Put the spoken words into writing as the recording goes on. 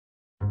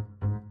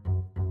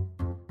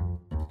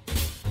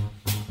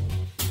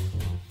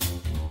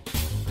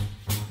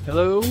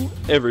Hello,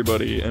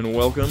 everybody, and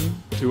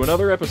welcome to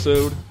another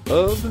episode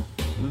of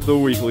The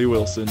Weekly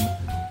Wilson.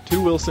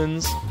 Two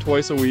Wilsons,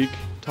 twice a week,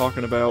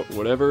 talking about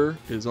whatever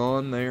is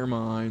on their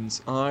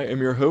minds. I am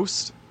your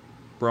host,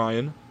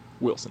 Brian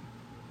Wilson.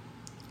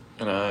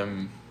 And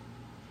I'm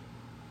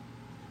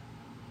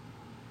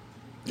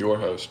your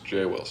host,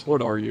 Jay Wilson.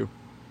 What are you?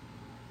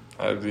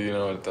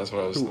 That's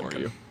what I was thinking. Who are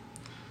you?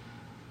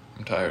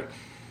 I'm tired.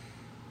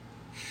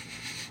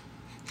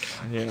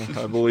 Yeah,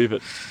 I believe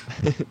it.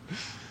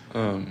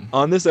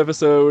 On this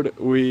episode,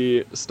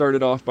 we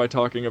started off by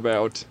talking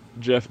about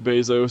Jeff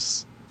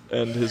Bezos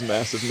and his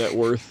massive net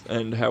worth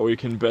and how we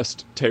can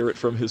best tear it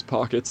from his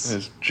pockets.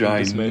 His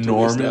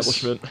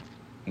ginormous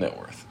net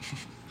worth.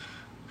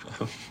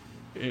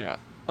 Yeah.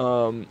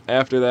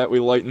 After that, we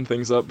lightened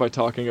things up by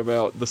talking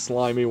about the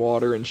slimy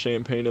water in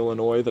Champaign,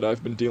 Illinois that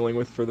I've been dealing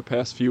with for the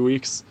past few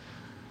weeks.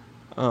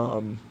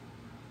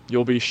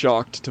 You'll be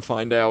shocked to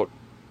find out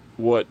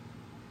what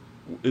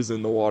is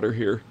in the water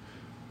here.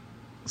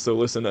 So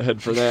listen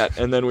ahead for that.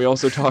 And then we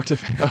also talked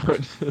about...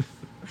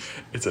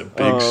 It's a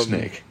big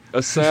snake.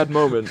 A sad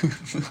moment.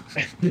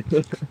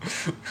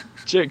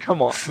 Jake,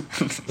 come on.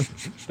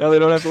 Now they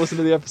don't have to listen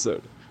to the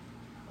episode.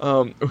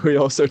 We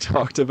also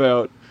talked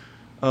about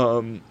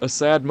a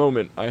sad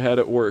moment I had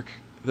at work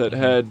that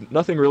had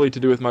nothing really to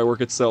do with my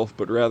work itself,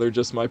 but rather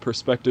just my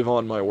perspective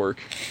on my work.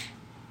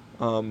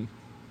 And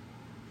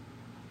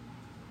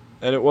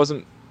it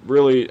wasn't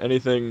really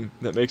anything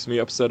that makes me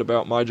upset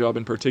about my job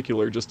in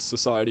particular, just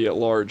society at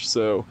large,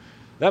 so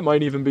that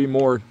might even be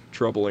more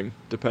troubling,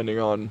 depending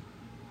on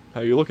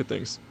how you look at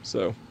things,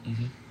 so.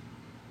 Mm-hmm.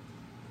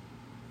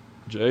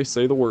 Jay,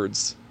 say the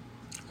words.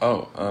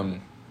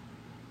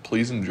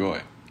 Please enjoy,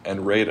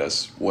 and rate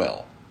us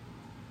well.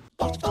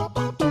 I'm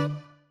gonna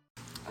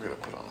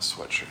put on a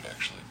sweatshirt,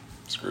 actually.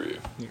 Screw you,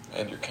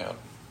 and your count.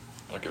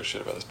 I don't give a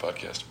shit about this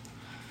podcast.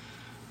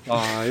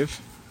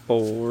 5,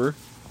 4,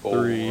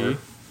 3,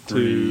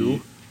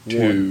 2,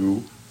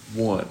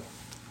 1.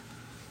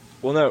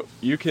 Well, no,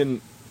 you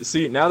can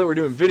see now that we're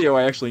doing video.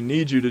 I actually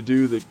need you to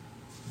do the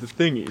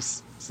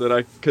thingies so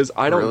that because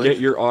I don't get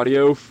your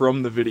audio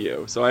from the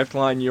video, so I have to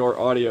line your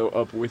audio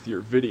up with your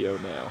video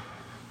now.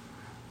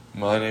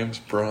 My name's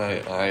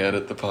Brian. I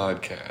edit the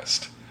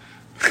podcast.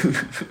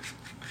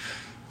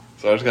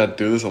 So I just gotta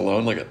do this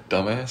alone like a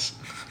dumbass.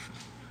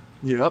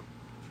 Yep.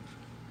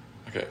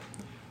 Okay.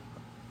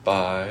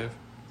 5,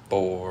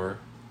 4,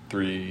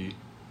 3,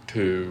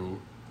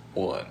 2,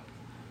 1.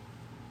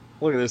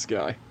 Look at this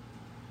guy.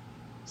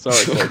 Sorry,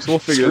 folks. We'll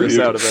figure this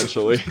out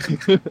eventually.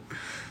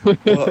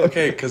 Well,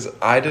 okay, because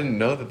I didn't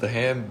know that the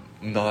hand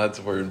nods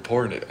were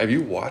important. Have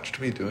you watched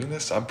me doing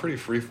this? I'm pretty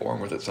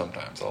freeform with it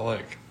sometimes.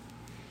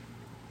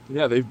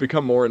 Yeah, they've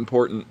become more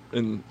important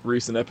in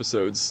recent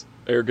episodes.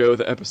 Ergo,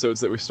 the episodes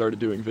that we started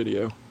doing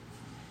video.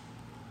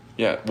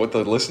 Yeah, what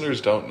the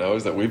listeners don't know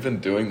is that we've been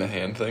doing the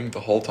hand thing the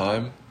whole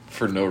time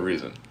for no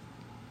reason.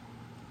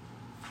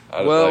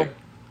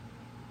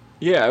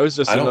 Yeah, it was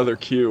just another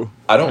cue.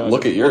 I don't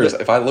look at yours.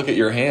 If I look at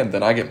your hand,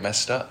 then I get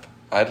messed up.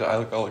 I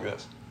look all like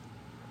this.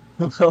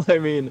 Well, I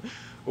mean,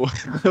 what?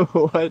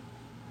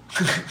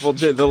 Well,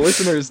 the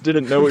listeners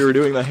didn't know we were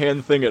doing the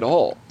hand thing at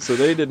all, so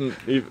they didn't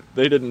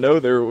know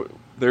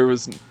there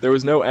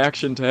was no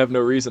action to have no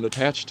reason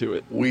attached to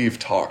it. We've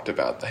talked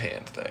about the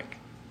hand thing.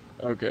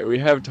 Okay, we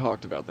have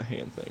talked about the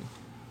hand thing.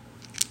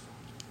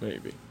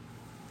 Maybe.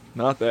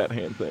 Not that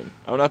hand thing.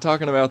 I'm not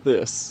talking about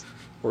this.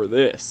 Or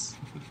this.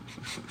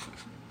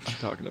 I'm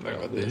talking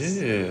about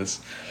this.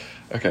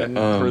 Okay.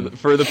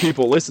 For the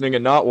people listening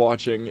and not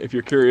watching, if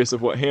you're curious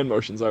of what hand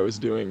motions I was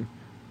doing,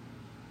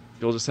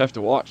 you'll just have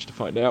to watch to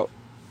find out.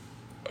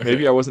 Okay,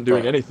 maybe I wasn't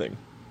doing anything.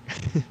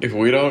 If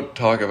we don't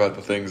talk about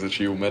the things that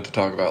you meant to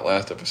talk about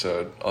last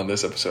episode, on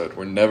this episode,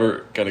 we're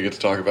never going to get to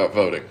talk about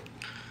voting.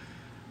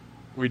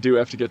 We do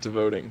have to get to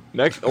voting.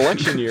 Next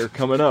election year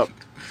coming up.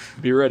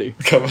 Be ready.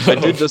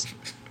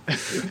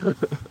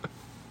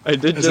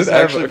 Has it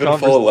actually been a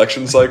full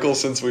election cycle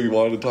since we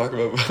wanted to talk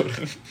about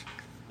voting?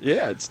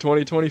 Yeah, it's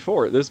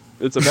 2024.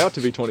 It's about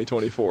to be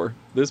 2024.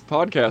 This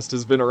podcast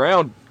has been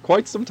around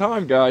quite some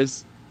time,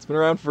 guys. It's been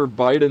around for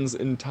Biden's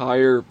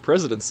entire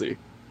presidency.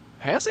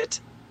 Has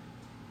it?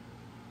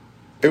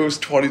 It was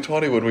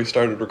 2020 when we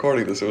started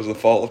recording this. It was the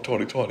fall of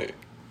 2020.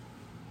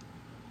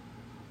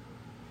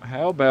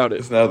 How about it?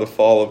 It's now the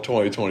fall of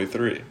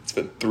 2023. It's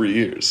been 3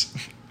 years.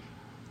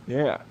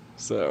 Yeah,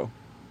 so...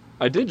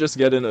 I did just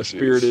get in a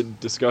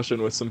spirited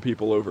discussion with some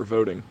people over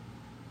voting.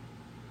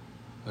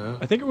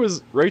 I think it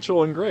was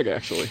Rachel and Greg,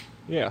 actually.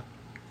 Yeah,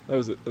 that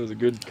was a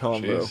good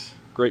convo.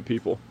 Great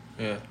people.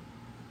 Yeah,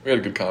 we had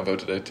a good convo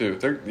today too.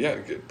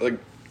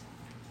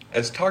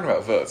 As talking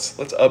about votes,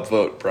 let's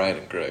upvote Brian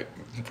and Greg,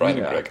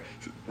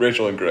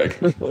 Rachel and Greg.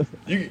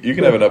 You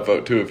can have an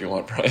upvote too if you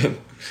want, Brian.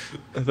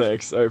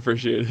 Thanks, I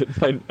appreciate it.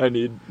 I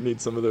need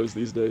some of those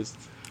these days.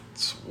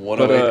 It's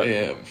 1:08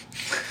 a.m.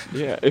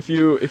 Yeah, if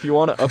you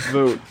want to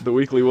upvote the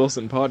Weekly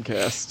Wilson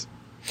podcast,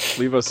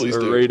 leave us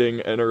a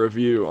rating and a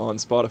review on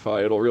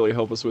Spotify. It'll really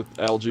help us with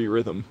algae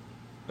rhythm.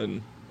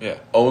 And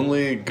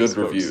only good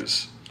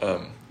reviews.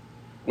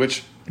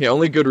 Which Yeah,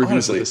 only good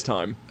reviews Honestly, at this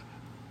time.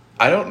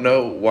 I don't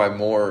know why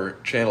more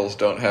channels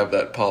don't have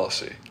that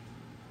policy.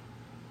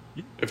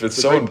 If it's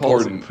so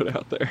important, put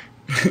out there.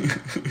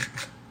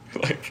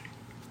 like,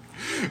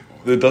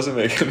 it doesn't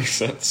make any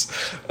sense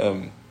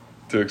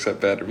to accept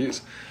bad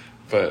reviews.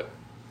 But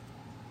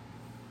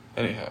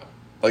anyhow,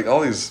 like all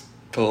these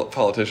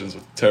politicians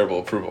with terrible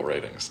approval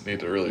ratings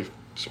need to really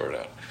sort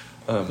it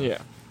out. Yeah.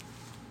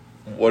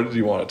 What did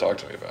you want to talk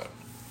to me about?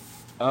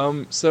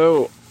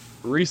 So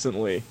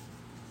recently,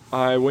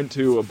 I went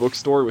to a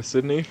bookstore with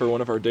Sydney for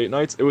one of our date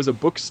nights. It was a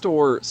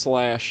bookstore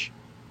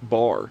 /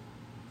 bar.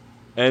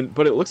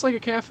 But it looks like a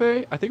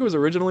cafe. I think it was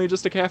originally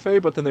just a cafe,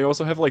 but then they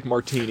also have like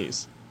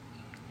martinis.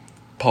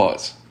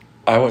 Pause.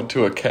 I went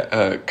to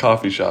a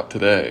coffee shop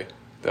today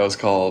that was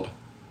called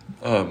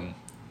Bada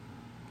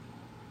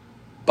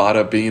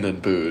Bean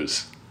and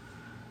Booze.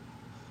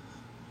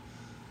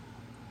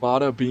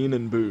 Bada Bean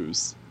and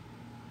Booze.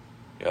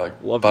 Yeah,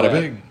 like Love Bada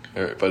that. Bing.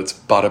 But it's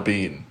Bada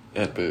Bean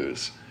and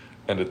Booze.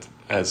 And it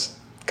has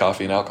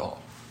coffee and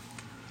alcohol.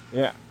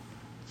 Yeah.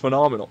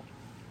 Phenomenal.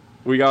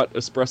 We got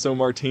espresso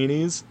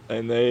martinis,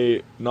 and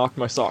they knocked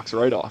my socks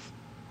right off.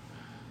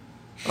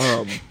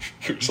 You're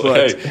just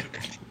like, hey,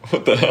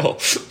 what the hell?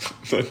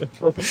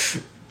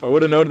 If I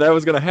would have known that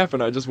was going to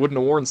happen, I just wouldn't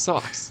have worn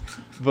socks.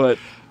 But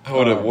I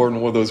would have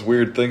worn one of those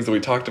weird things that we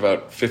talked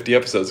about 50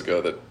 episodes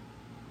ago that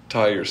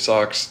tie your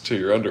socks to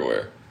your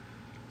underwear.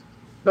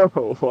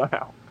 Oh,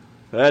 wow.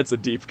 That's a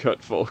deep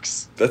cut,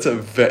 folks. That's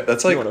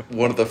like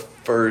one of the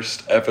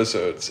first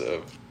episodes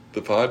of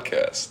the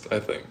podcast, I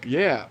think.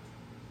 Yeah.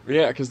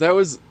 Yeah, because that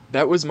was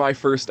my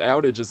first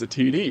outage as a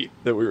TD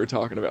that we were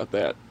talking about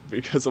that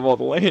because of all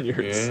the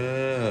lanyards.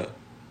 Yeah.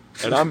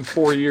 And I'm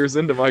 4 years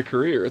into my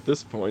career at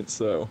this point,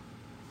 so...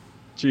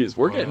 Jeez,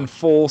 we're getting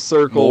full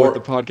circle with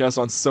the podcast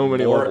on so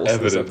many levels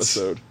this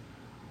episode.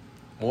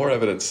 More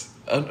evidence,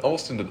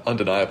 almost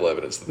undeniable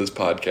evidence that this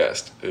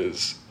podcast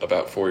is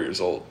about 4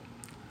 years old.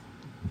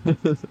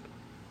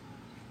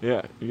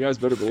 Yeah, you guys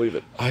better believe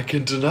it. I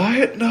can deny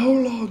it no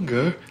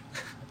longer.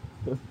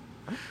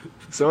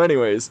 So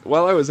anyways,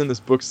 while I was in this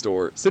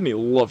bookstore, Sydney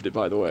loved it,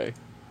 by the way.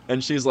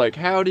 And she's like,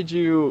 how did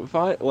you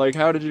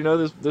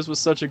know this was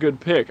such a good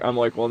pick? I'm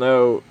like, well,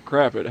 no,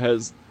 crap, it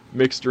has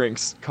mixed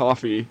drinks,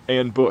 coffee,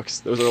 and books.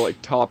 Those are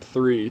like top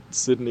 3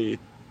 Sydney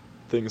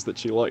things that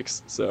she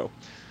likes. So,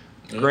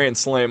 grand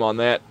slam on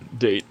that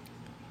date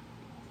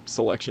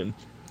selection.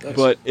 Nice.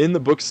 But in the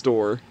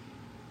bookstore,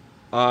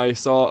 I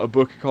saw a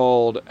book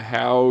called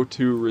How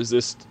to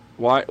Resist...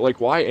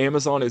 Why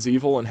Amazon is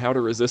Evil and How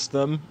to Resist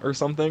Them, or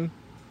something.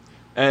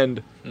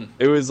 And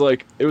it was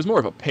more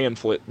of a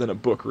pamphlet than a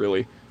book,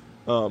 really.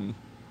 I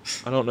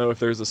don't know if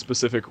there's a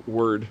specific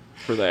word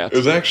for that. It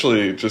was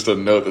actually just a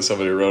note that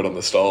somebody wrote on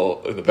the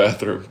stall in the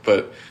bathroom,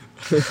 but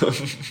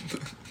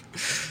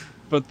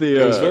but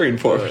it was very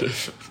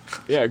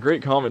informative. Yeah,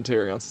 great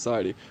commentary on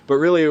society. But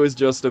really, it was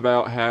just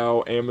about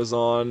how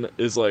Amazon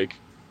is like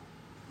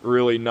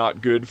really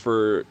not good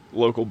for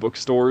local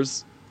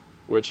bookstores,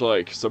 which,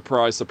 like,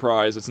 surprise,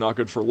 surprise, it's not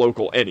good for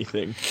local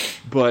anything.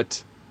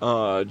 But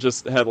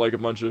just had like a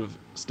bunch of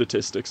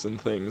statistics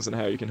and things and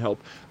how you can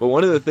help. But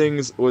one of the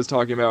things was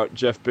talking about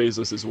Jeff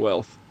Bezos'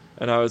 wealth.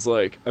 And I was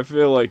like, I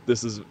feel like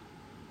this is,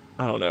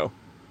 I don't know.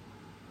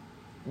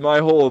 My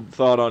whole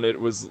thought on it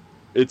was,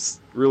 it's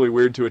really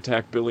weird to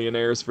attack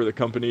billionaires for the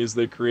companies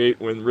they create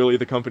when really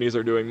the companies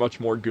are doing much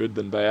more good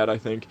than bad, I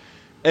think.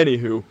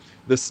 Anywho,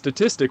 the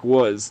statistic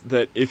was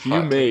that if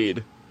you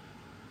made,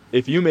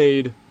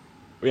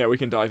 yeah, we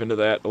can dive into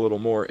that a little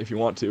more if you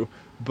want to,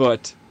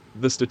 but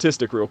the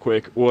statistic real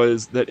quick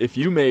was that if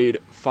you made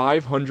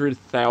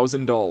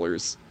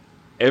 $500,000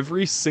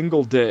 every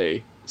single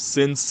day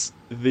since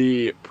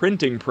the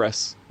printing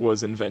press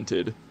was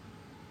invented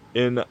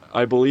in,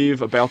 I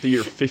believe, about the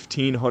year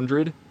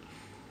 1500,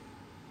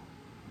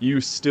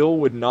 you still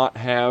would not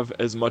have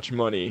as much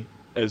money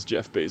as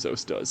Jeff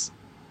Bezos does.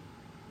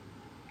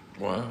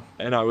 Wow.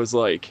 And I was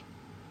like,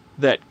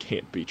 that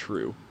can't be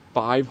true.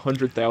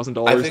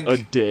 $500,000 a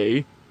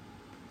day?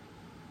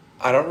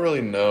 I don't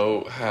really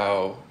know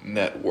how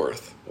net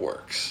worth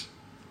works.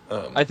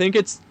 I think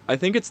it's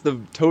the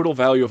total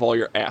value of all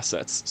your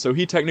assets. So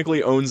he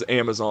technically owns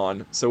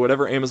Amazon. So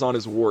whatever Amazon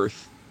is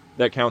worth,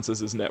 that counts as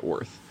his net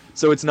worth.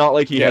 So it's not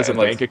like he has a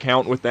bank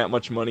account with that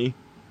much money.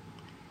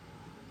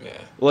 Yeah.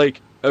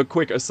 Like, a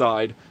quick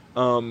aside,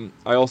 I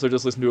also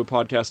just listened to a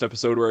podcast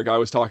episode where a guy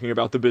was talking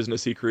about the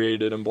business he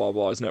created and blah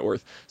blah, his net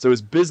worth. So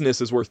his business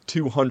is worth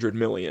 $200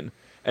 million.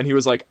 And he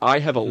was like, I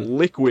have a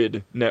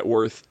liquid net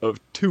worth of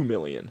 $2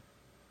 million.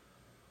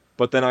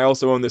 But then I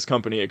also own this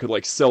company. I could,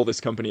 like, sell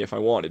this company if I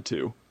wanted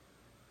to.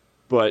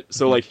 But,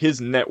 so, like, his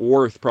net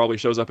worth probably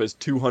shows up as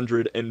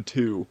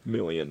 $202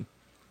 million.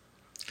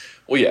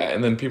 Well, yeah,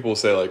 and then people will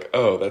say, like,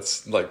 oh,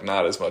 that's, like,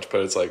 not as much. But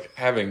it's like,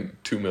 having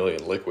 $2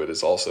 million liquid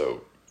is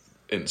also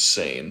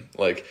insane.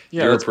 Like,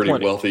 yeah, you're a pretty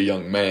wealthy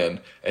young man,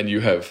 and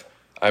you have,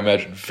 I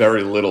imagine,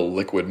 very little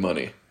liquid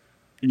money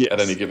at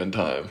any given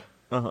time.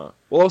 Uh-huh.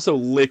 Well, also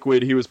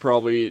liquid, he was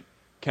probably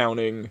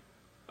counting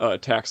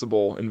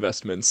taxable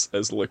investments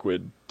as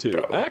liquid too.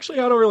 Probably. Actually,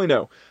 I don't really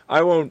know.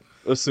 I won't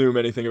assume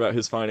anything about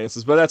his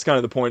finances, but that's kind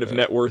of the point of Yeah.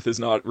 net worth is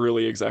not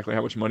really exactly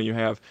how much money you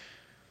have.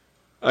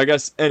 I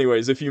guess,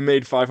 anyways, if you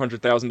made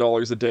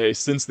 $500,000 a day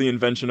since the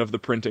invention of the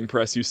printing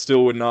press, you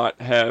still would not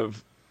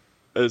have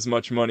as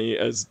much money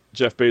as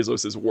Jeff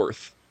Bezos is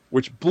worth,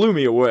 which blew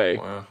me away.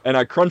 Wow. And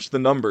I crunched the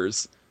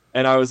numbers,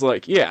 and I was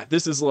like, yeah,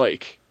 this is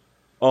like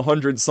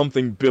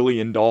 $100-something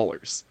billion.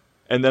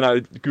 And then I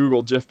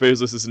Googled Jeff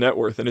Bezos' net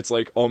worth, and it's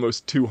like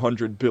almost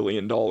 $200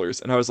 billion.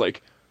 And I was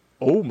like,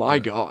 oh my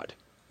God.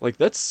 Like,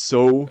 that's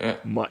so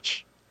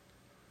much.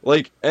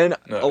 Like, and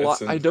No,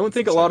 I don't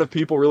think a lot of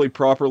people really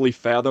properly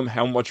fathom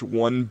how much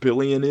 1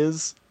 billion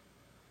is.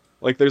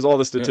 Like, there's all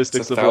the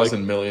statistics it's of like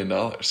 $1,000 million.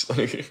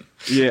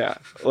 yeah,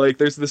 like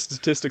there's the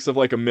statistics of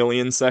like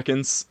 1,000,000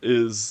 seconds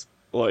is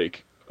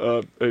like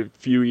a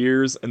few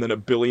years, and then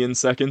 1 billion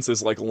seconds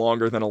is like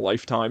longer than a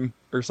lifetime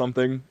or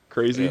something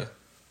crazy.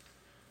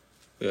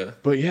 Yeah.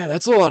 But yeah,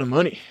 that's a lot of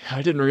money.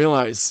 I didn't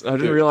realize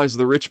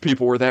the rich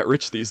people were that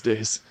rich these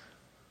days.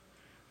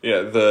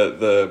 Yeah,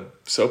 the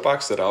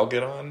soapbox that I'll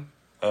get on,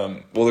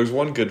 well, there's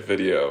one good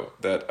video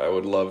that I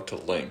would love to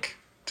link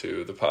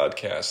to the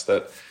podcast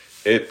that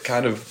it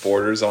kind of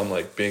borders on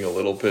like being a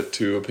little bit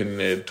too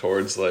opinionated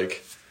towards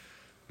like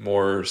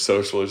more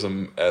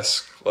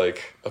socialism-esque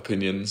like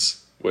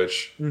opinions,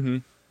 which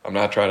I'm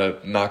not trying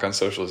to knock on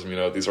socialism, you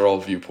know, these are all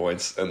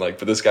viewpoints, and like,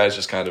 but this guy's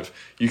just kind of,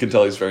 you can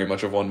tell he's very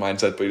much of one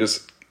mindset, but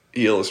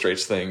he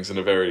illustrates things in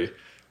a very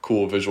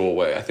cool visual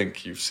way. I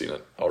think you've seen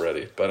it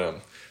already,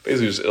 but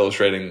basically just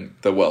illustrating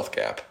the wealth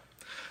gap.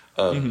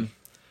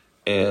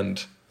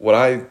 And what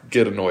I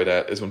get annoyed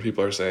at is when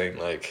people are saying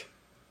like,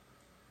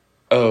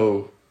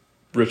 oh,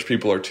 rich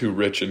people are too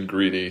rich and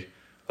greedy,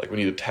 like we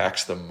need to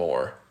tax them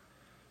more.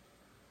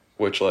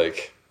 Which,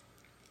 like,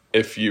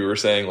 if you were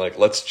saying like,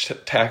 let's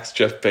tax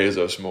Jeff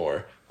Bezos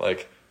more,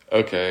 like,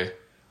 okay,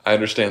 I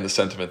understand the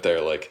sentiment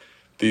there. Like,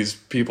 these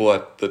people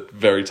at the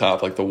very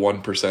top, like the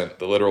 1%,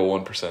 the literal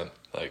 1%,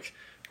 like,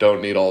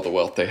 don't need all the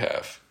wealth they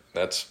have.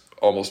 That's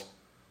almost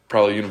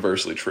probably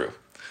universally true.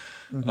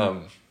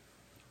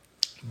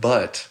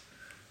 But,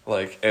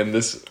 like, and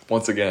this,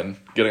 once again,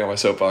 getting on my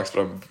soapbox,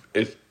 but I'm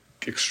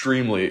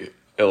extremely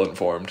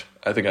ill-informed.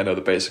 I think I know the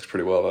basics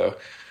pretty well, though.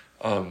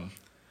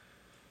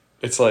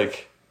 It's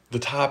like the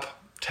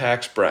top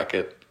tax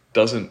bracket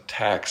doesn't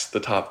tax the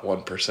top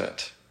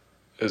 1%,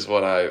 is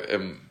what I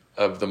am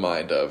of the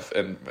mind of,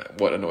 and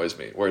what annoys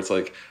me. Where it's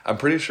like, I'm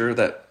pretty sure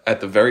that at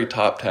the very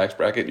top tax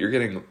bracket, you're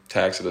getting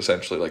taxed at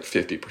essentially like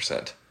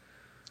 50%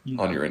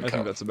 on your income. I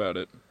think that's about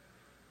it.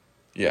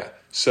 Yeah.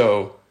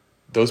 So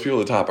those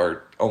people at the top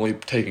are only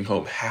taking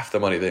home half the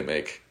money they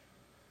make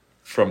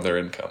from their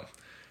income.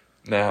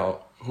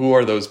 Now, who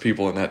are those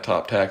people in that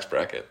top tax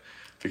bracket?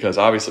 Because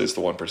obviously it's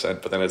the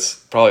 1%, but then it's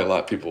probably a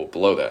lot of people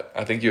below that.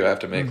 I think you have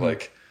to make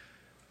like,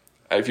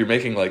 if you're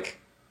making like,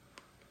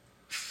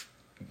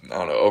 I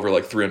don't know, over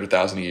like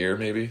 300,000 a year,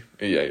 maybe.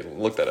 Yeah,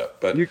 look that up.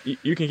 But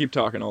you can keep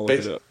talking. I'll look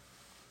it up.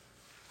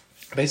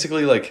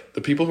 Basically, like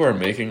the people who are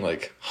making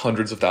like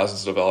hundreds of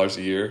thousands of dollars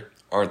a year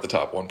aren't the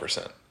top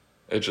 1%.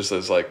 It just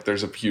is like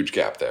there's a huge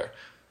gap there,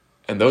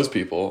 and those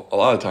people a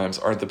lot of times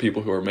aren't the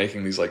people who are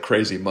making these like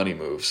crazy money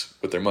moves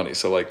with their money.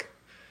 So like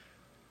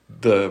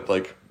the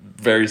like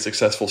very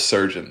successful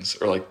surgeons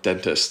or like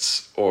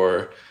dentists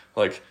or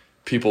like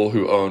people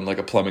who own like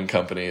a plumbing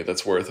company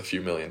that's worth a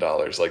few $1 million.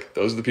 Like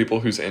those are the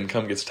people whose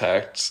income gets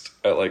taxed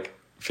at like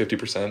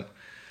 50%,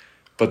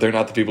 but they're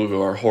not the people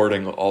who are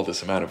hoarding all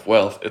this amount of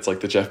wealth. It's like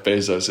the Jeff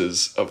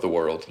Bezoses of the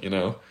world, you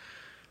know?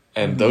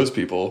 And those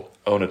people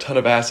own a ton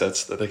of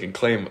assets that they can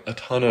claim a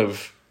ton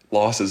of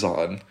losses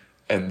on,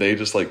 and they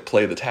just like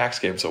play the tax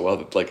game so well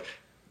that like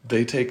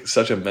they take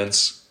such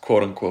immense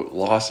quote unquote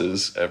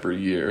losses every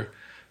year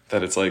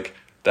that it's like,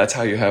 that's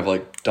how you have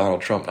like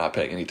Donald Trump not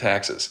paying any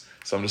taxes.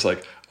 So I'm just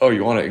like, oh,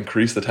 you want to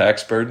increase the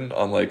tax burden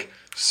on like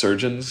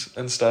surgeons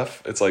and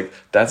stuff? It's like,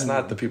 that's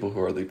not the people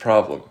who are the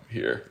problem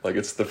here. Like,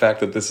 it's the fact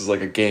that this is like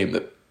a game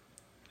that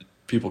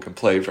people can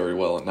play very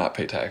well and not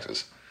pay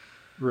taxes.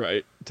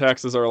 Right.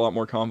 Taxes are a lot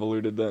more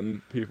convoluted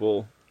than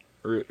people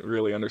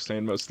really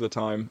understand most of the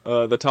time.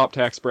 The top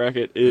tax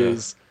bracket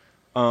is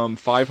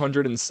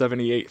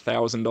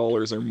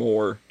 $578,000 or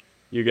more.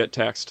 You get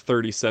taxed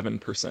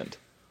 37%.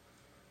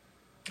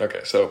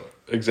 Okay, so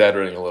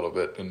exaggerating a little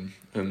bit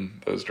in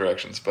those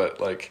directions, but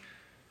like,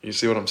 you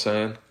see what I'm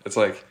saying? It's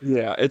like,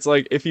 yeah, it's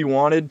like if you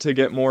wanted to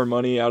get more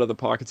money out of the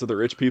pockets of the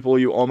rich people,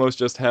 you almost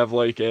just have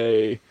like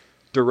a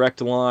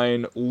direct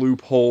line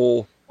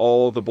loophole,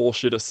 all the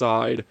bullshit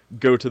aside,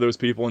 go to those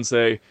people and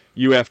say,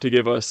 you have to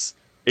give us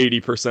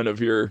 80% of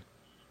your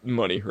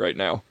money right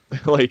now.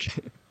 Like,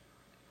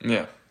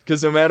 yeah,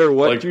 because no matter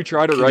what like, you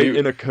try to write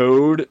in a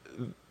code,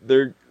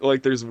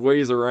 there's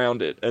ways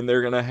around it, and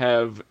they're gonna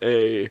have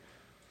a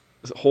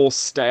whole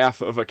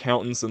staff of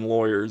accountants and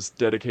lawyers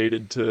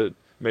dedicated to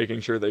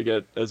making sure they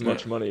get as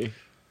much money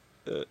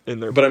in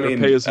their, but I mean,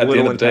 pay as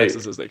little in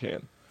taxes as they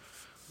can.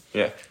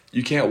 Yeah,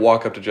 you can't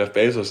walk up to Jeff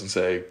Bezos and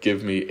say,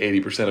 give me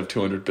 80% of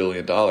 $200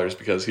 billion,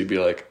 because he'd be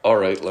like, all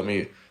right, let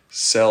me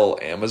sell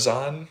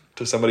Amazon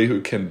to somebody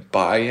who can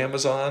buy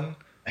Amazon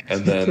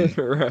and then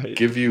Right.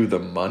 give you the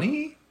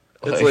money?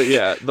 It's like,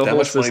 yeah, the that whole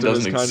much money system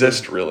doesn't is kind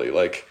exist, of, really.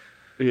 Like,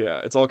 yeah,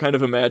 it's all kind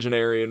of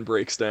imaginary and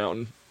breaks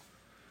down.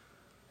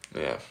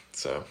 yeah,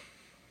 so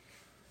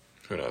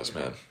who knows,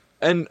 man?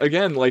 And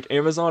again, like,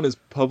 Amazon is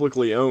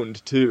publicly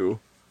owned too.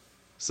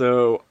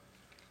 So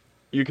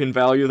you can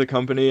value the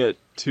company at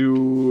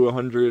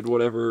 200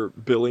 whatever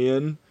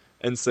billion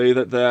and say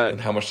that that And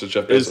how much does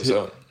Jeff is Bezos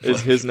own?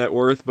 is his net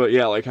worth, but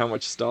yeah, like how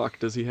much stock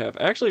does he have?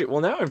 Actually,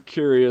 well now I'm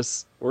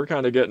curious. We're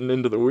kind of getting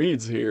into the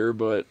weeds here,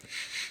 but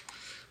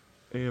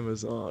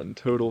Amazon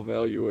total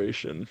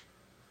valuation.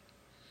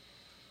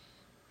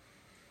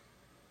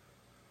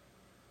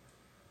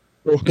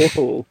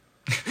 Oh.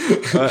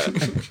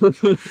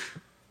 Uh,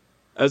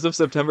 as of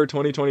September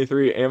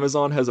 2023,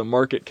 Amazon has a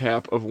market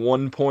cap of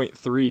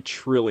 1.3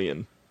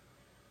 trillion,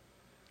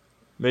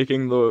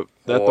 making the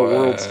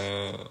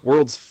Wow.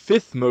 world's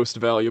fifth most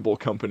valuable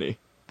company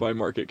by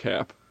market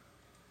cap.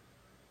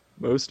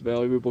 Most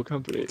valuable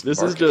company. This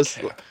is Market just.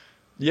 cap.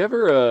 You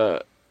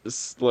ever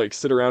like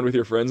sit around with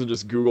your friends and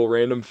just Google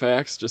random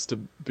facts just to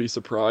be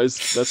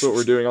surprised? That's what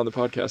we're doing on the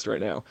podcast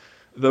right now.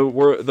 The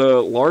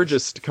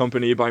largest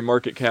company by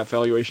market cap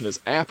valuation is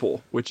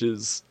Apple, which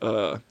is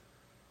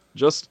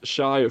just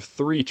shy of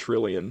 $3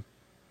 trillion.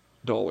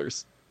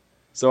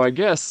 So I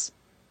guess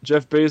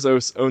Jeff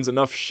Bezos owns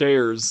enough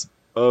shares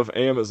of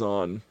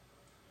Amazon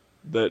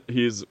that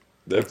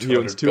he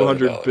owns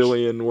 200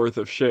 billion worth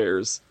of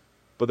shares,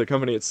 but the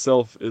company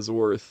itself is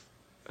worth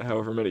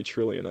however many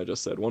trillion I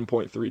just said,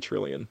 1.3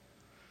 trillion.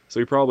 So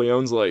he probably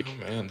owns like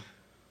Oh, man.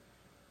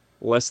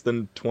 less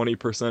than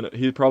 20%.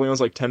 He probably owns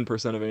like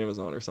 10% of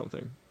Amazon or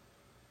something.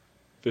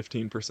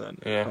 15%.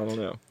 Yeah. I don't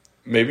know.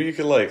 Maybe you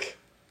could, like,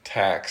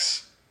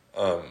 tax,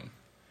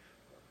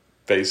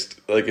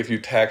 based, like, if you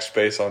tax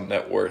based on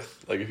net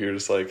worth, like, if you're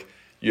just, like,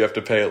 you have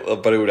to pay,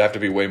 but it would have to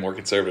be way more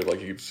conservative.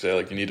 Like, you could say,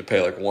 like, you need to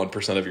pay, like,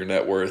 1% of your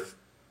net worth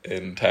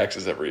in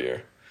taxes every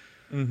year.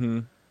 Mm-hmm.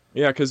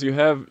 Yeah, because you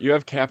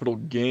have capital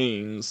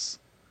gains.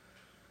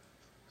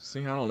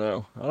 See, I don't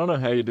know. I don't know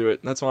how you do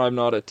it. That's why I'm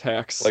not a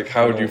tax Like,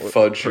 how would you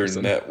fudge your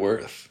person. net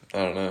worth? I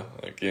don't know.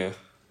 Like, yeah.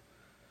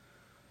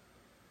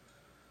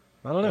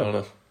 I don't I know. don't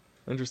know.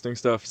 Interesting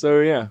stuff. So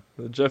yeah,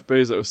 Jeff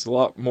Bezos a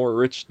lot more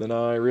rich than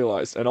I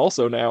realized, and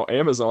also now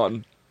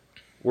Amazon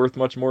worth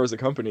much more as a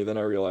company than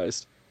I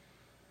realized.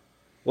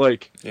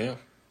 Like, Yeah.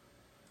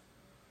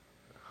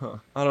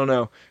 I don't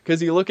know,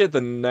 because you look at the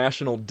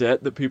national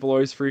debt that people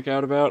always freak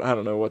out about. I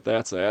don't know what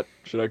that's at.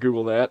 Should I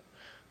Google that?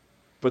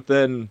 But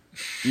then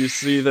you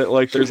see that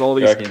like there's all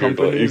Yeah, these I can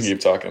Google it. You can companies, keep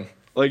talking.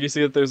 like you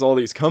see that there's all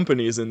these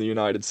companies in the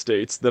United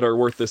States that are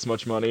worth this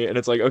much money, and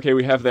it's like, okay,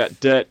 we have that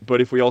debt, but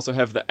if we also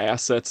have the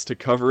assets to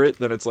cover it,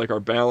 then it's like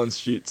our balance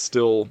sheet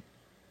still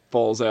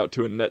falls out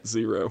to a net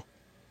zero.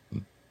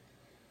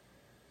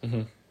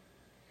 Mm-hmm.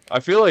 I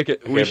feel like we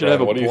Okay, should have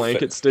Brian, a what do you think?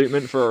 blanket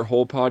statement for our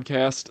whole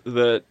podcast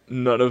that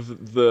none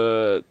of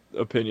the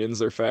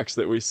opinions or facts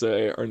that we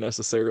say are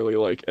necessarily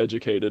like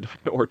educated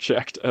or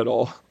checked at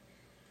all.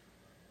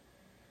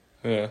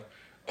 Yeah.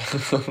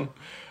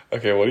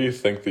 Okay, what do you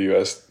think the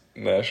U.S.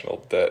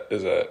 national debt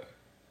is at?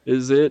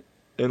 Is it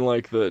in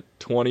like the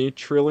 20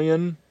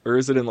 trillion or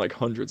is it in like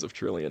hundreds of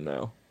trillion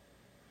now?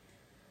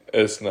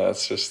 It's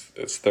not.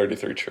 It's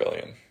 33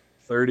 trillion.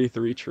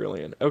 33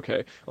 trillion.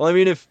 Okay. Well, I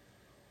mean, if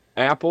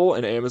Apple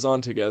and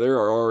Amazon together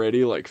are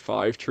already like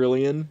 5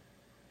 trillion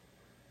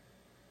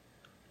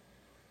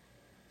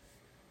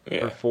or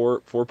Yeah. 4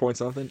 point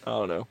something, I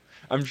don't know.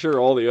 I'm sure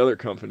all the other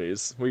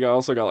companies.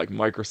 Also got like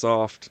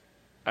Microsoft,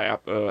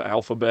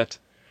 Alphabet.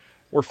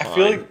 We're I feel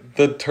fine.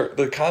 like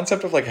the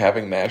concept of like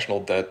having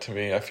national debt to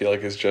me, I feel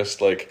like is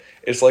just like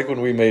it's like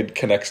when we made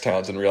Connects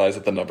Towns and realized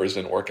that the numbers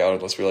didn't work out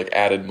unless we like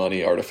added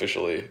money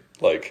artificially.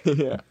 Like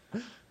Yeah.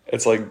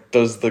 it's like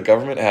does the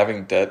government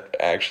having debt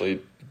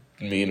actually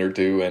mean or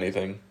do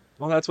anything?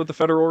 Well, that's what the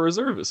Federal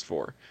Reserve is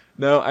for.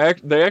 No,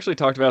 they actually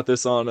talked about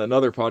this on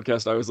another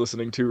podcast I was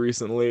listening to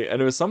recently,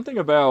 and it was something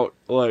about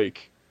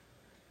like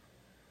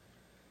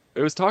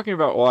it was talking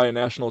about why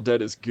national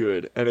debt is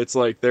good, and it's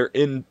like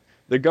the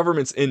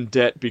government's in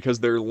debt because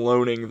they're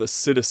loaning the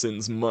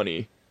citizens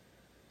money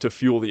to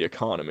fuel the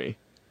economy.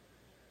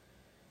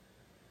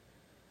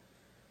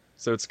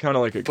 So it's kind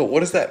of like a But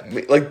what does that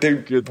mean? Like they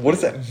good what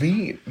does thing. that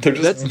mean? They're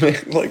That's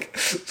just like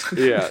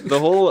Yeah, the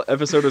whole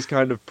episode is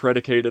kind of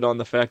predicated on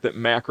the fact that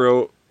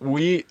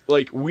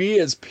we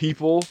as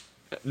people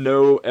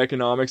know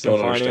economics and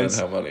don't understand finance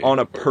how money on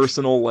a works.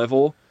 personal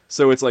level.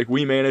 So it's like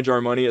we manage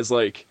our money as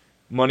like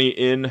money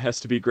in has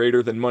to be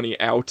greater than money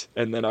out,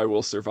 and then I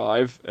will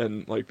survive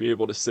and like be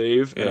able to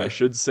save, and I Yeah.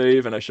 should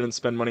save, and I shouldn't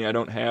spend money I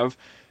don't have.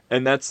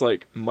 And that's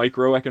like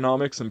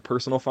microeconomics and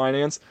personal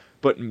finance.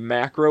 But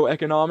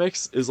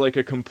macroeconomics is like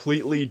a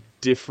completely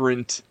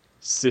different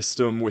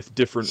system with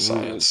different rules.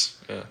 Science.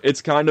 Yeah.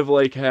 It's kind of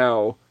like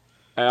how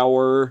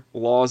our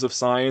laws of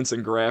science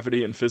and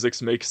gravity and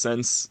physics make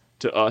sense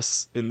to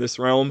us in this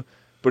realm,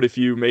 but if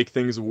you make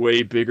things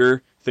way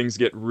bigger, things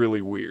get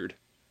really weird.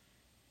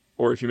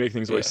 Or if you make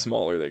things way Yeah.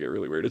 smaller, they get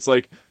really weird. It's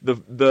like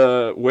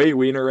the way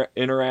we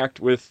interact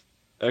with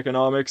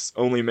economics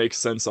only makes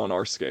sense on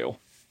our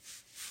scale.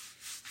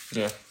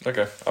 Yeah.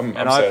 Okay. I'm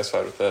And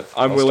satisfied with that.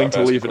 I'm I'll willing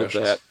stop to asking leave it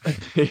questions. at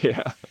that.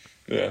 Yeah.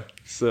 Yeah.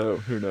 So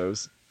who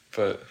knows?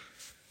 But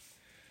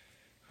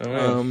oh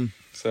man. Um.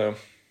 So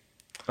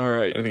All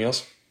right. anything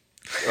else?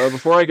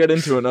 Before I get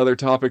into another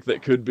topic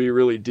that could be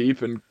really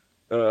deep and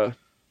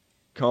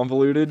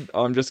convoluted,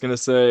 I'm just gonna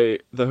say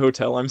the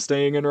hotel I'm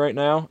staying in right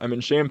now. I'm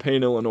in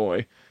Champaign,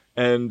 Illinois,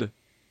 and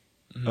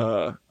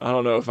I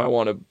don't know if I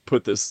want to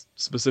put this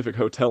specific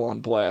hotel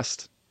on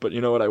blast, but you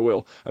know what? I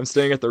will. I'm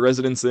staying at the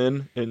Residence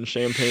Inn in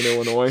Champaign,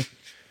 Illinois,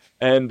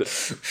 and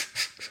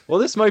well,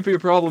 this might be a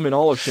problem in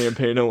all of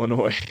Champaign,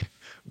 Illinois,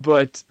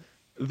 but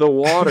the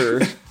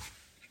water.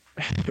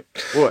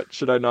 What?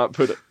 Should I not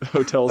put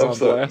hotels I'm on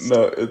sorry. blast?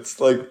 No,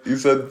 it's like you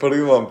said, putting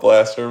them on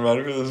blast. It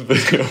reminded me of this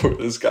video where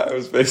this guy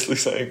was basically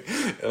saying,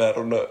 and I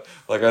don't know,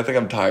 like I think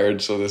I'm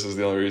tired, so this is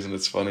the only reason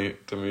it's funny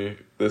to me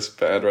this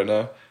bad right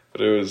now.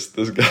 But it was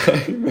this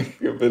guy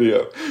making a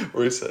video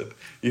where he said,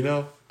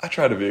 I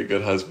try to be a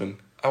good husband.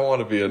 I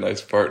want to be a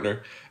nice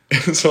partner,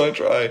 and so I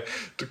try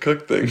to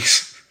cook things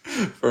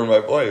for my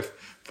wife,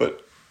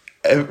 but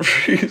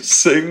every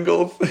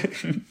single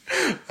thing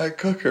I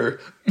cook her.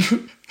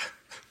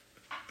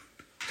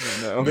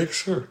 No.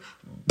 Makes her.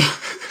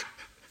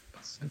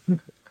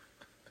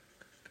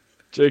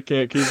 Jake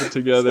can't keep it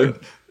together.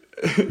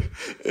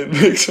 It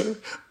makes her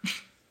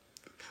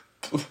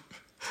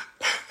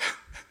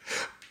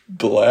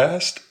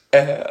blast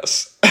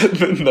ass at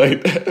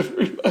midnight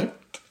every night.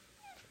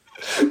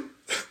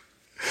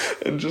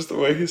 And just the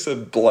way he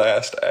said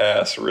blast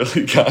ass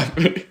really got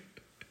me.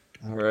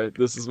 All right,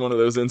 this is one of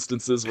those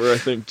instances where I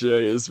think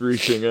Jay is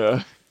reaching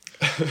a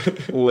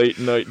late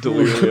night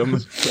delirium,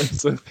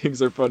 so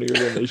things are funnier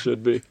than they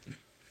should be.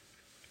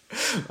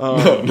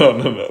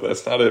 No,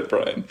 that's not it,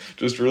 Brian.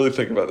 Just really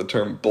think about the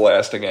term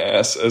blasting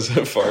ass as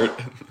a fart.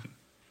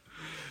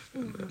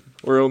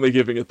 We're only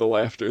giving it the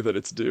laughter that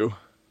it's due.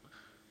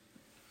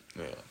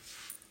 Yeah.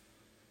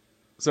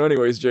 So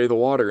anyways, Jay, the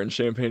water in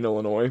Champaign,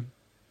 Illinois.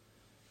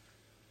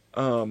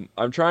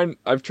 I've tried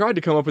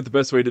to come up with the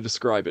best way to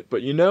describe it,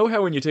 but you know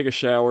how when you take a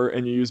shower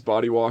and you use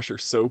body wash or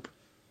soap,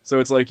 so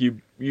it's like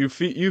you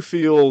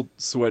feel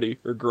sweaty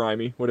or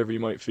grimy, whatever you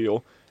might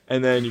feel,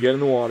 and then you get in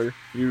the water,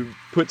 you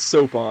put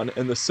soap on,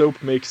 and the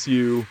soap makes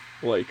you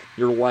like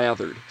you're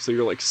lathered, so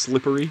you're like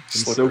slippery and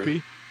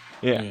soapy.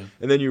 Yeah.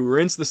 And then you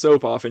rinse the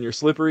soap off, and you're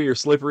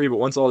slippery, but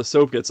once all the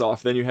soap gets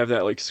off, then you have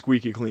that like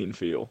squeaky clean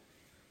feel,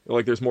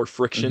 like there's more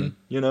friction,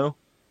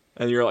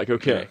 and you're like,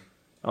 okay. Yeah.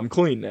 I'm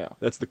clean now.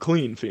 That's the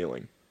clean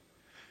feeling.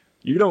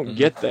 You don't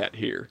get that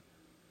here.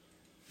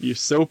 You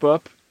soap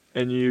up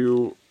and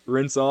you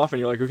rinse off and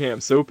you're like, okay,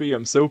 I'm soapy,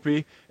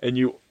 and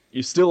you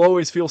still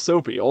always feel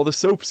soapy. All the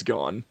soap's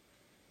gone,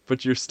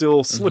 but you're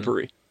still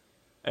slippery.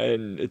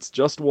 And it's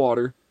just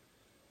water.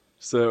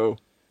 So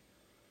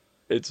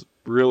it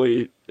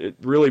really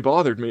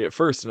bothered me at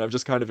first, and I've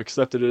just kind of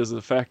accepted it as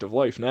a fact of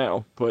life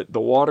now. But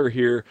the water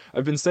here,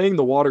 I've been saying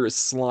the water is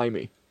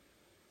slimy.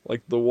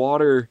 Like the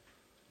water,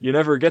 you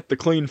never get the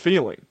clean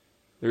feeling.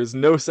 There's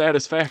no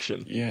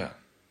satisfaction. Yeah.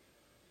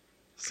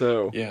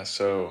 So. Yeah,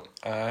 so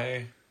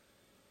I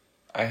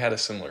had a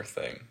similar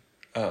thing.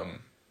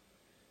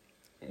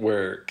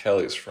 Where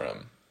Kelly's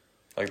from.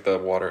 Like the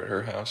water at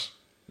her house.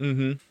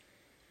 Mm-hmm.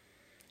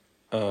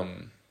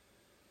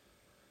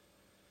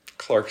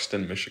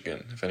 Clarkston,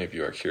 Michigan, if any of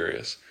you are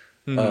curious.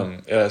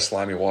 Mm-hmm. It has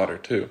slimy water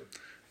too.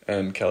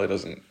 And Kelly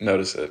doesn't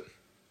notice it.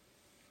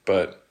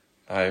 But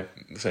I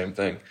the same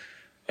thing.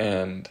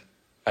 And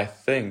I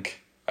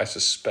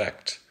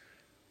suspect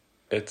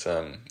it's,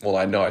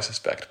 I know I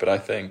suspect, but I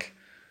think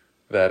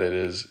that it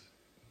is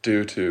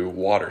due to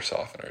water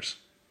softeners.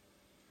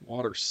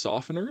 Water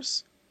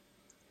softeners?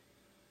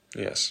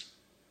 Yes.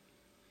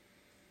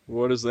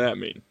 What does that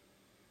mean?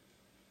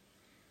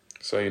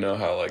 So you know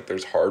how, like,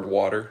 there's hard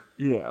water?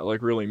 Yeah,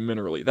 like really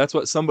minerally. That's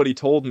what somebody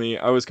told me.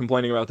 I was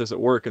complaining about this at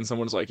work, and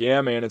someone was like,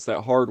 yeah, man, it's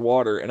that hard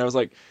water. And I was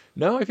like,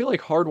 no, I feel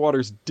like hard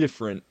water's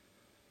different.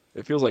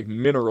 It feels like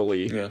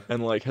minerally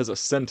and like has a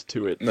scent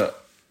to it. No.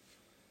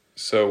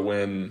 So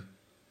when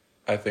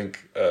I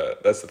think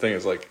that's the thing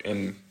is like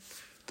in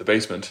the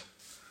basement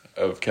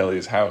of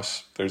Kelly's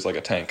house, there's like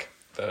a tank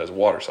that has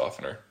water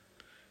softener.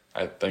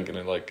 I think and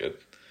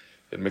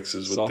it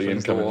mixes with the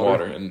incoming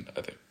water, and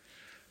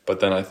but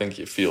then I think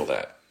you feel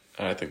that,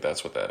 and I think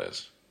that's what that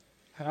is.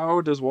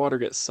 How does water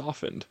get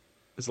softened?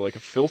 Is it like a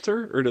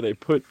filter, or do they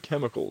put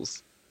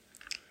chemicals?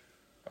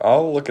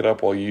 I'll look it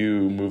up while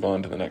you move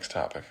on to the next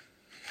topic.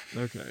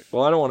 Okay.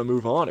 Well, I don't want to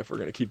move on if we're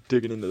going to keep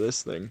digging into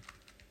this thing.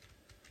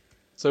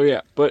 So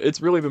yeah, but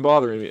it's really been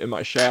bothering me in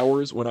my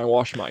showers, when I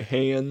wash my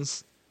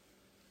hands,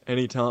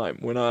 anytime.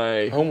 When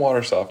I... Home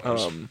water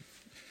softeners.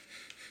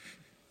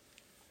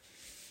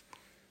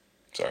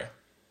 Sorry.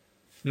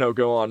 No,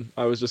 go on.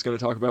 I was just going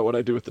to talk about what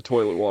I do with the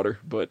toilet water,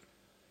 but...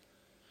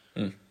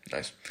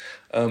 Nice.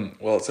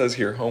 Well, it says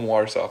here, home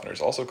water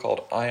softeners, also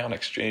called ion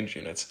exchange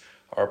units,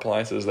 are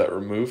appliances that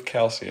remove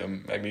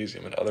calcium,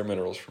 magnesium, and other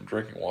minerals from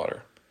drinking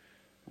water.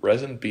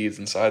 resin beads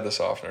inside the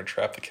softener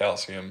trap the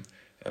calcium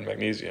and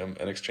magnesium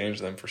and exchange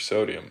them for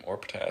sodium or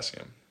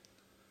potassium.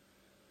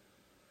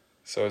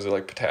 So is it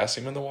like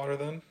potassium in the water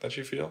then that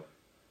you feel?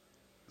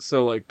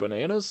 So, like,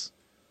 bananas?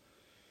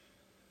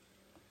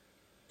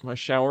 Am I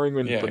showering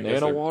in Yeah, I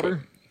guess banana they're, but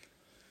water?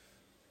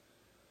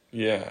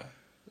 yeah.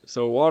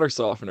 So, a water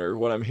softener,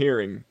 what I'm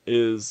hearing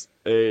is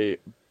a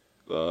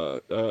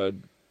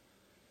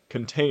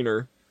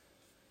container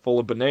full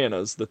of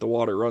bananas that the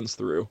water runs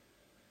through.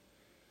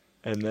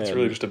 And It's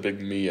really then, just a big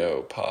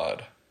Mio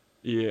pod.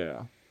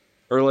 yeah.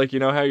 Or, like, you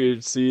know how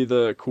you see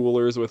the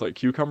coolers with, like,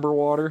 cucumber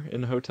water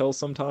in hotels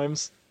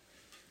sometimes?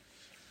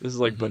 This is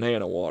like Mm-hmm.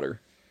 banana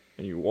water,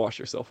 and you wash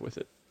yourself with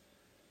it.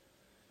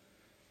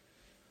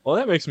 Well,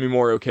 that makes me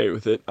more okay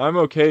with it. I'm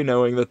okay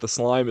knowing that the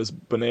slime is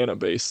banana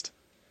based.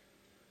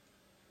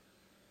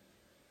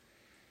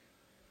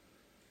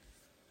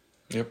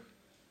 Yep.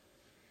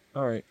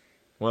 All right.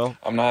 Well,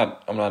 I'm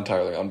not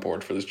entirely on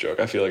board for this joke.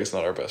 I feel like it's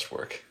not our best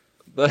work.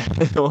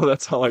 well,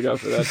 that's all I got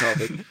for that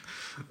topic.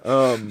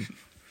 Um,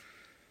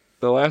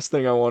 the last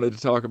thing I wanted to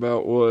talk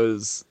about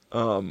was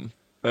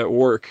at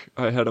work,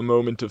 I had a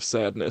moment of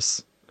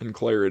sadness and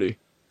clarity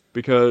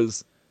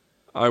because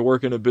I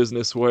work in a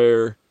business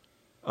where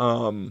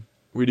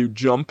we do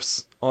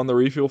jumps on the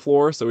refuel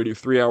floor. So we do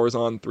 3 hours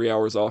on, 3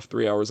 hours off,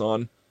 3 hours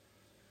on.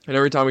 And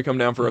every time we come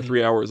down for our Mm-hmm.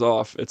 3 hours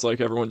off, it's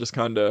like everyone just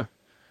kind of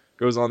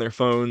goes on their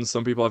phones.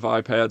 Some people have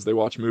iPads, they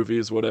watch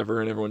movies,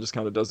 whatever, and everyone just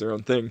kind of does their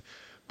own thing.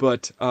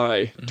 But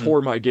I Mm-hmm.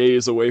 tore my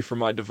gaze away from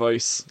my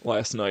device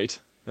last night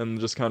and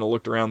just kind of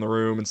looked around the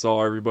room and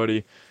saw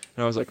everybody.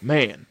 And I was like,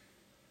 man,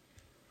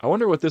 I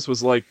wonder what this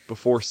was like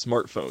before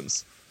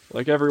smartphones.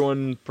 Like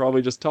everyone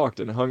probably just talked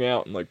and hung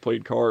out and like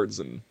played cards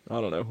and I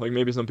don't know, like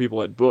maybe some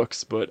people had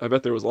books, but I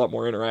bet there was a lot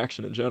more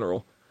interaction in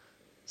general.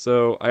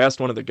 So I asked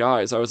one of the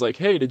guys, I was like,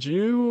 hey, did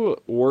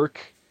you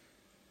work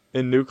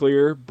in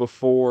nuclear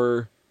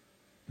before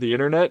the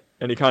internet?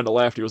 And he kind of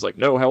laughed. He was like,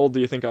 no, how old do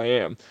you think I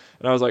am?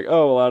 And I was like,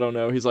 oh, well, I don't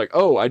know. He's like,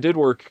 oh, I did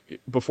work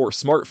before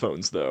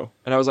smartphones though.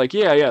 And I was like,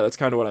 yeah, that's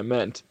kind of what I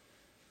meant.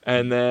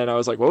 And then I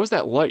was like, what was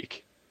that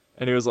like?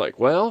 And he was like,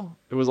 well,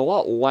 it was a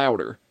lot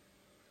louder.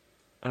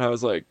 And I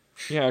was like,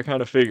 yeah, I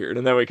kind of figured.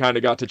 And then we kind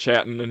of got to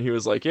chatting, and he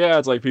was like, yeah,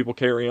 it's like people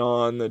carry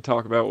on, they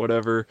talk about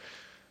whatever.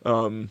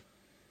 Um,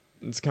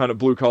 it's kind of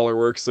blue collar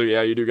work, so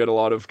yeah, you do get a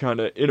lot of kind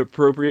of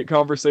inappropriate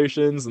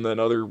conversations, and then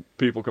other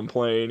people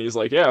complain. He's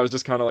like, yeah, it was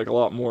just kind of like a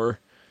lot more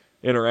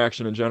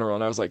interaction in general.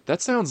 And I was like,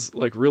 that sounds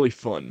like really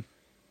fun.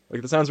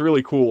 Like that sounds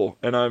really cool.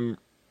 And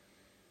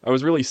I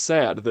was really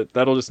sad that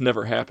that'll just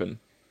never happen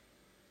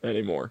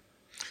anymore.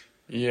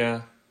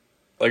 Yeah.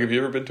 Like, have you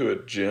ever been to a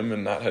gym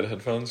and not had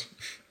headphones?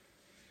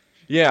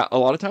 Yeah, a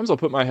lot of times I'll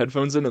put my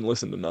headphones in and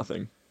listen to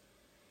nothing.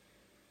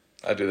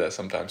 I do that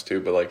sometimes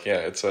too, but like, yeah,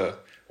 it's a,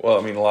 well,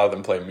 I mean, a lot of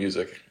them play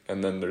music,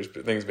 and then there's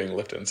things being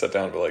lifted and set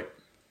down, but like,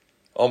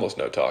 almost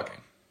no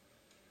talking.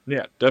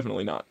 Yeah,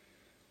 definitely not.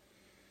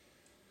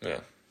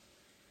 Yeah.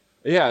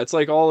 Yeah, it's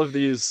like all of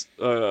these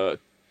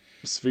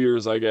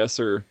spheres, I guess,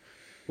 or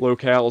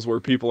locales where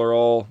people are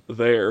all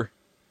there,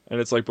 and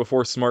it's like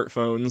before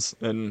smartphones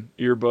and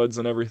earbuds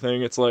and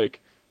everything. It's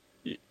like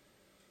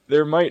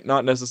there might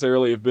not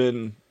necessarily have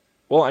been.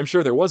 Well, I'm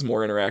sure there was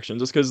more interaction,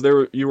 just because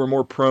you were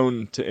more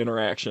prone to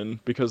interaction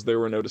because there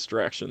were no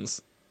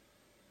distractions.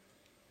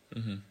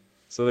 Mm-hmm.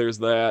 So there's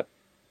that,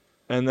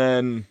 and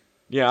then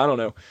yeah, I don't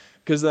know,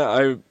 because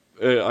I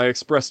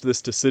expressed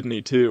this to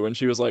Sydney too, and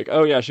she was like,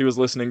 oh yeah, she was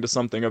listening to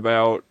something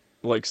about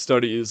like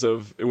studies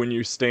of when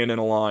you stand in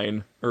a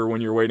line or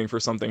when you're waiting for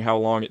something, how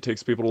long it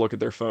takes people to look at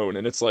their phone,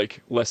 and it's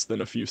like less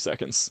than a few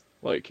seconds.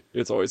 Like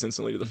it's always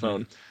instantly to the Mm-hmm.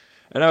 phone.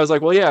 And I was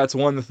like, well, yeah, it's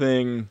one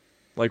thing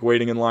like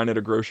waiting in line at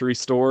a grocery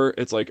store.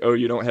 It's like, oh,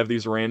 you don't have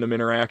these random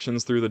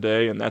interactions through the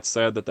day, and that's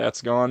sad that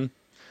that's gone.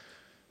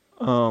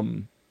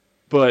 Um,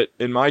 but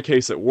in my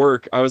case at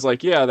work, I was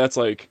like, yeah, that's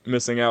like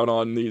missing out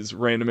on these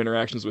random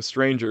interactions with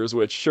strangers,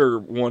 which sure,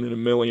 1 in a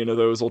million of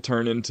those will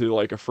turn into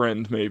like a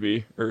friend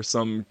maybe, or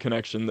some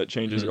connection that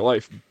changes Mm-hmm. your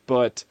life.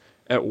 But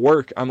at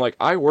work, I'm like,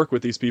 I work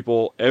with these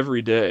people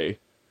every day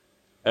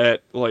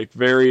at like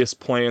various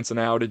plants and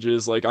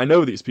outages. Like I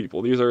know these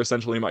people. These are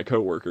essentially my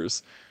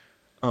coworkers.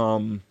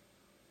 Um,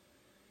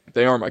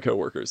 they are my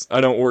coworkers.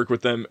 I don't work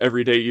with them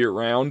every day year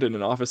round in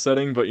an office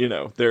setting, but you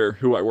know, they're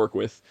who I work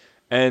with.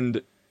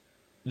 And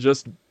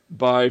just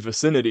by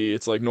vicinity,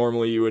 it's like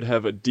normally you would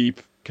have a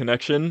deep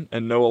connection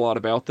and know a lot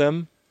about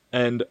them.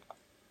 And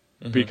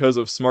Mm-hmm. because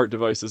of smart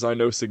devices, I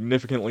know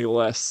significantly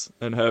less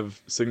and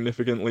have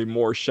significantly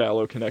more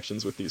shallow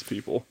connections with these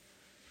people.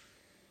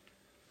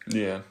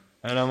 Yeah.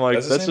 And I'm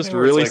like, That's the that's same just thing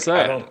where it's really like,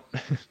 I sad. don't,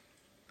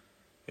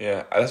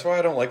 yeah, that's why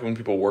I don't like when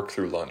people work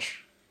through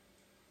lunch.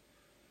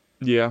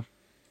 Yeah,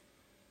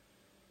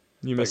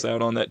 you miss Like,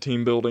 out on that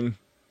team building,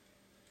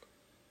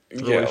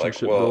 yeah,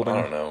 like, relationship well, I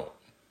building. don't know.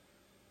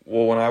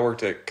 Well, when I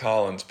worked at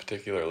Collins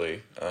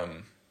particularly,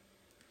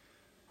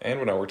 and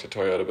when I worked at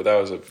Toyota, but that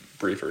was a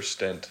briefer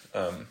stint,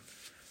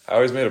 I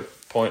always made a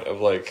point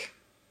of like,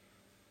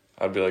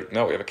 I'd be like,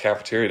 no, we have a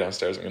cafeteria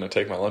downstairs. I'm going to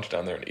take my lunch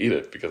down there and eat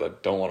it because I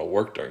don't want to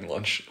work during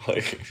lunch.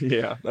 Like,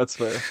 Yeah, that's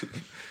fair.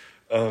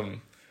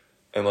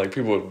 And like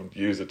people would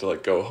use it to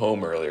like go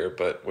home earlier,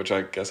 but which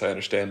I guess I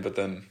understand. But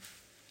then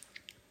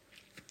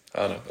I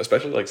don't know,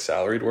 especially like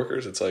salaried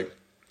workers, it's like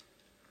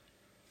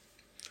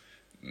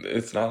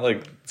it's not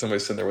like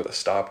somebody's sitting there with a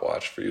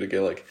stopwatch for you to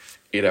get like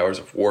 8 hours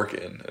of work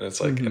in. And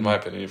it's like, in my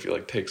opinion, if you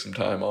like take some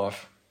time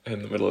off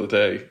in the middle of the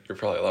day, you're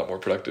probably a lot more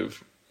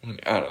productive.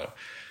 I don't know.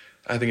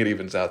 I think it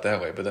evens out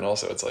that way. But then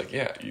also it's like,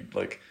 yeah, you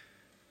like,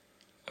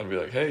 I'd be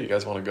like, hey, you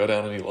guys want to go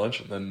down and eat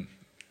lunch? And then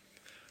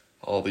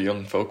all the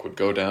young folk would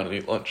go down and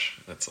eat lunch.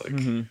 And it's like,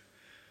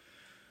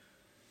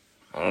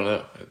 I don't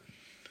know.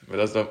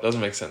 It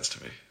doesn't make sense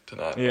to me to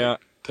not like,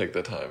 take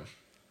the time.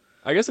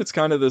 I guess it's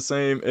kind of the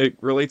same. It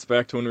relates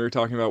back to when we were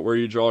talking about where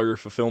you draw your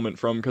fulfillment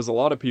from, because a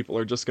lot of people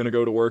are just going to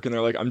go to work and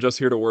they're like, I'm just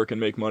here to work and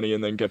make money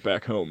and then get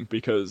back home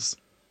because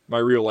my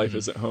real life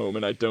is at home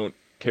and I don't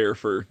care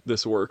for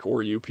this work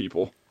or you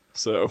people.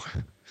 So,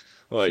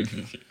 like,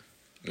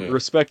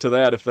 respect to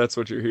that if that's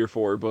what you're here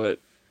for, but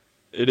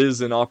it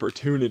is an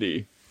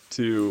opportunity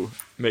to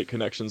make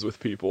connections with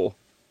people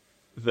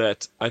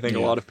that I think a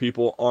lot of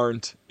people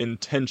aren't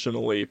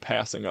intentionally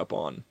passing up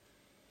on.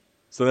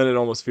 So then it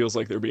almost feels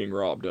like they're being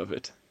robbed of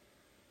it.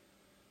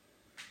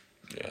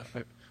 Yeah.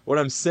 What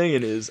I'm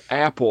saying is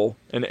Apple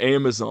and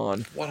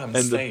Amazon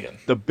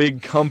the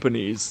big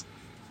companies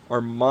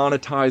are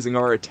monetizing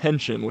our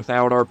attention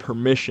without our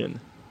permission.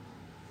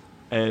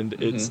 And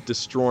it's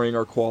destroying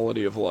our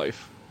quality of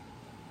life.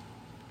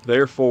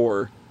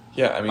 Therefore,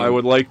 I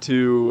would like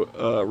to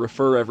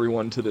refer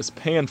everyone to this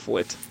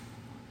pamphlet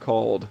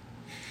called...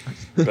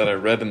 that I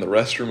read in the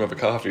restroom of a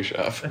coffee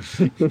shop.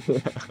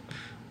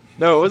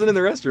 No, it wasn't in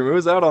the restroom. It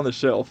was out on the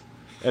shelf.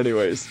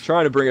 Anyways,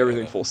 trying to bring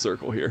everything full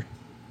circle here.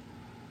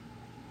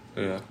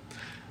 Yeah.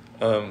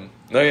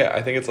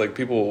 I think it's like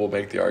people will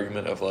make the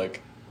argument of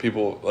like,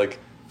 people, like,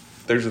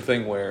 there's a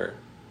thing where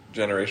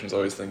generations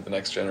always think the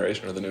next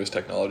generation or the newest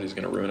technology is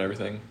going to ruin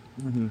everything.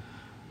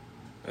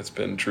 It's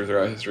been true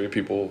throughout history.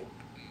 People,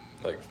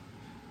 like,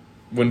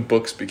 when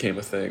books became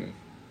a thing,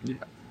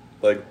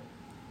 like,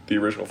 the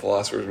original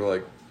philosophers were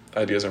like,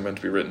 ideas are meant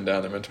to be written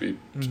down, they're meant to be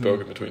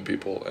spoken between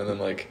people, and then,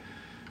 like,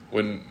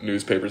 when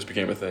newspapers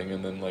became a thing,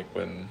 and then like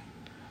when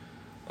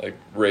like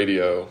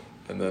radio,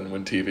 and then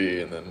when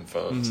TV, and then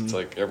phones, it's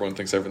like everyone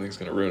thinks everything's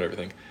going to ruin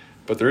everything.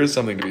 But there is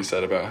something to be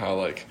said about how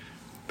like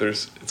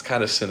it's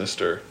kind of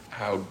sinister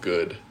how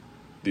good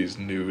these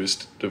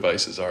newest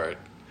devices are at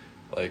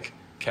like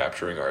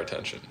capturing our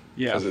attention.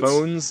 Yeah,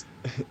 phones.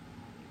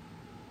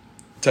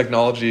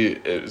 Technology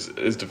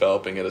is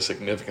developing at a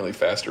significantly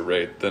faster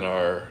rate than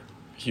our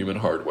human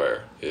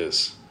hardware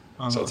is.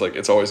 So it's like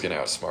it's always going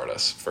to outsmart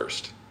us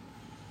first.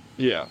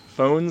 Yeah,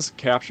 phones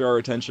capture our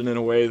attention in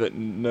a way that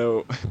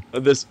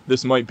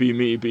this might be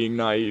me being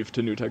naive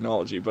to new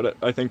technology, but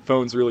I think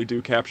phones really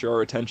do capture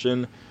our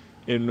attention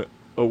in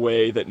a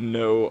way that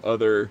no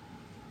other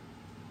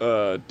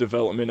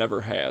development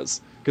ever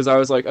has. Because I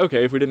was like,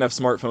 okay, if we didn't have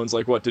smartphones,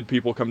 like what, did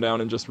people come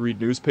down and just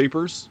read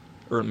newspapers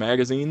or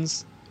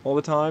magazines all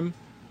the time?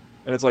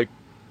 And it's like,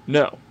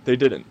 no, they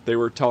didn't. They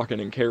were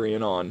talking and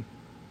carrying on.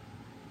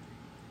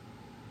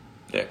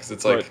 Yeah, because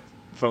it's like...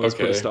 Phones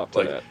put a stop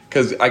to that.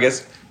 Because I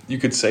guess... You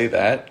could say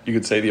that. You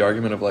could say the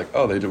argument of like,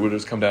 oh, they would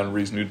just come down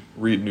and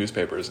read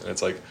newspapers, and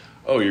it's like,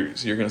 oh, you're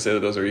going to say that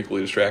those are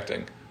equally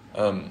distracting.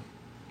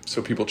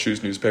 So people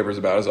choose newspapers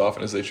about as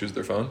often as they choose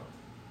their phone?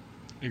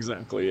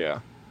 Exactly,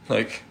 yeah.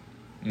 Like,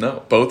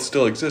 no, both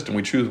still exist, and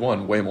we choose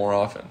one way more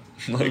often.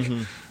 Like,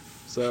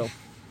 So,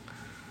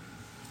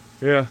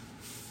 yeah,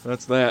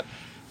 that's that.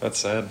 That's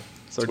sad.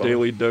 It's our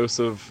daily dose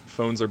of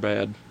phones are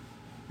bad.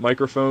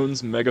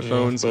 Microphones,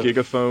 megaphones,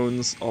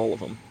 gigaphones, all of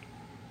them.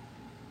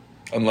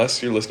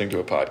 Unless you're listening to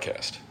a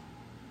podcast.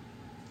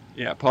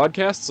 Yeah,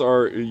 podcasts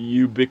are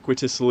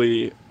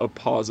ubiquitously a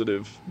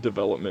positive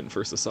development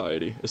for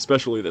society,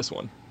 especially this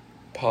one.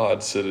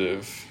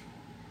 Positive.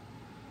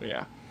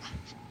 Yeah.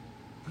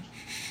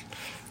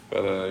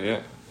 But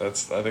I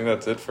think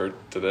that's it for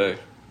today.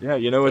 Yeah,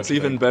 you know what's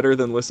even better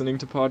than listening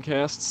to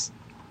podcasts?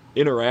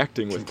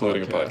 Interacting with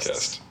including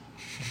podcasts.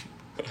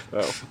 A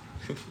podcast.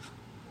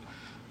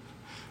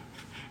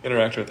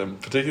 Interacting with them,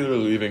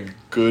 particularly leaving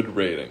good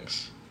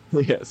ratings.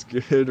 Yes,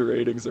 good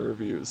ratings and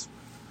reviews.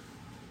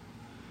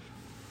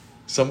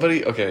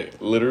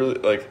 Literally,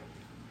 like,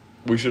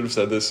 we should have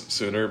said this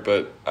sooner,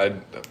 but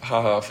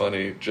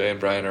funny, Jay and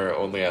Bryan are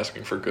only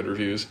asking for good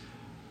reviews.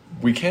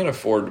 We can't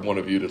afford one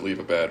of you to leave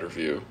a bad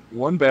review.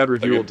 One bad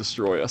review will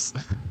destroy us.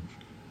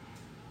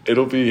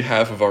 It'll be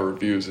half of our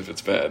reviews if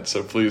it's bad,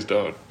 so please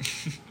don't.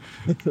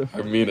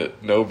 I mean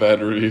it. No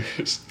bad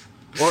reviews.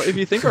 Well, if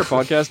you think our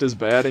podcast is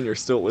bad and you're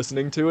still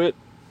listening to it,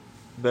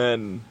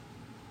 then...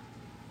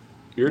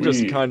 You're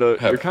kind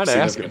of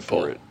asking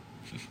for it.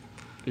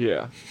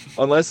 Yeah.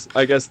 Unless,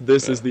 I guess,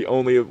 this is the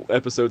only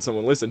episode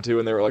someone listened to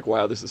and they were like,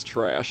 wow, this is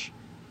trash.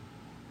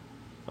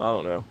 I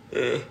don't know.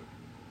 Yeah.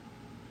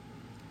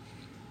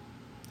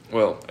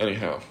 Well,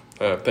 anyhow,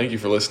 thank you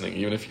for listening,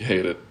 even if you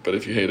hate it. But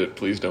if you hate it,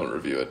 please don't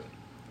review it.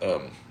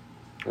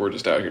 We're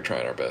just out here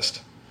trying our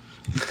best.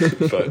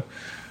 But,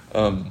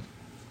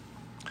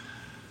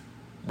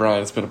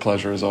 Brian, it's been a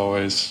pleasure as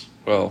always.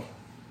 Well,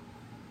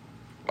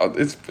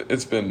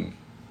 it's been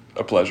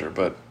a pleasure,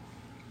 but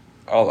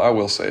I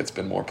will say it's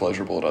been more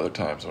pleasurable at other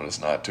times when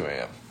it's not 2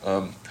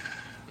 a.m.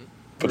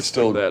 But it's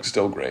still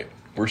great.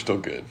 We're still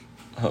good.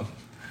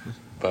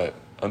 But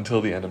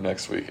until the end of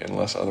next week,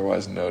 unless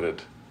otherwise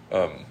noted,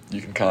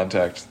 you can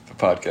contact the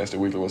podcast at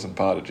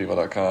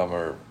weeklywilsonpod@gmail.com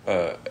or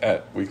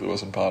at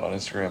weeklywilsonpod on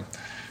Instagram.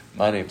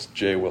 My name's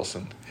Jay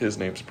Wilson. His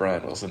name's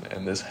Brian Wilson,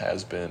 and this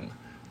has been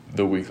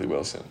The Weekly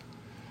Wilson.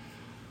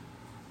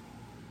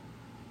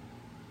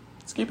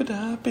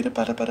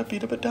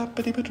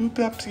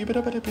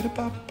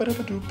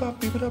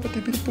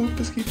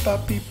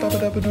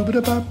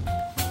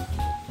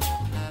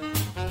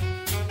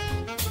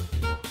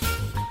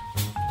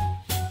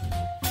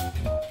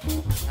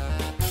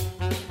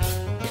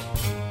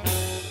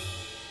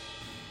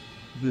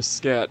 This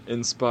scat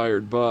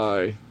inspired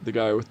by the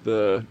guy with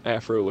the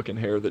afro-looking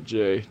hair that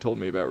Jay told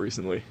me about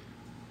recently.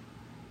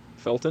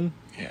 Felton?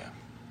 Yeah.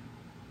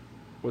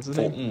 What's his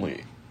name? Fulton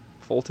Lee.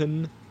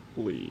 Fulton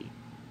Lee.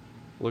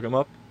 Look him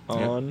up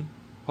on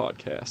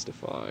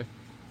Podcastify.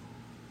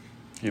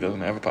 He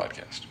doesn't have a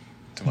podcast,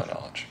 to my knowledge.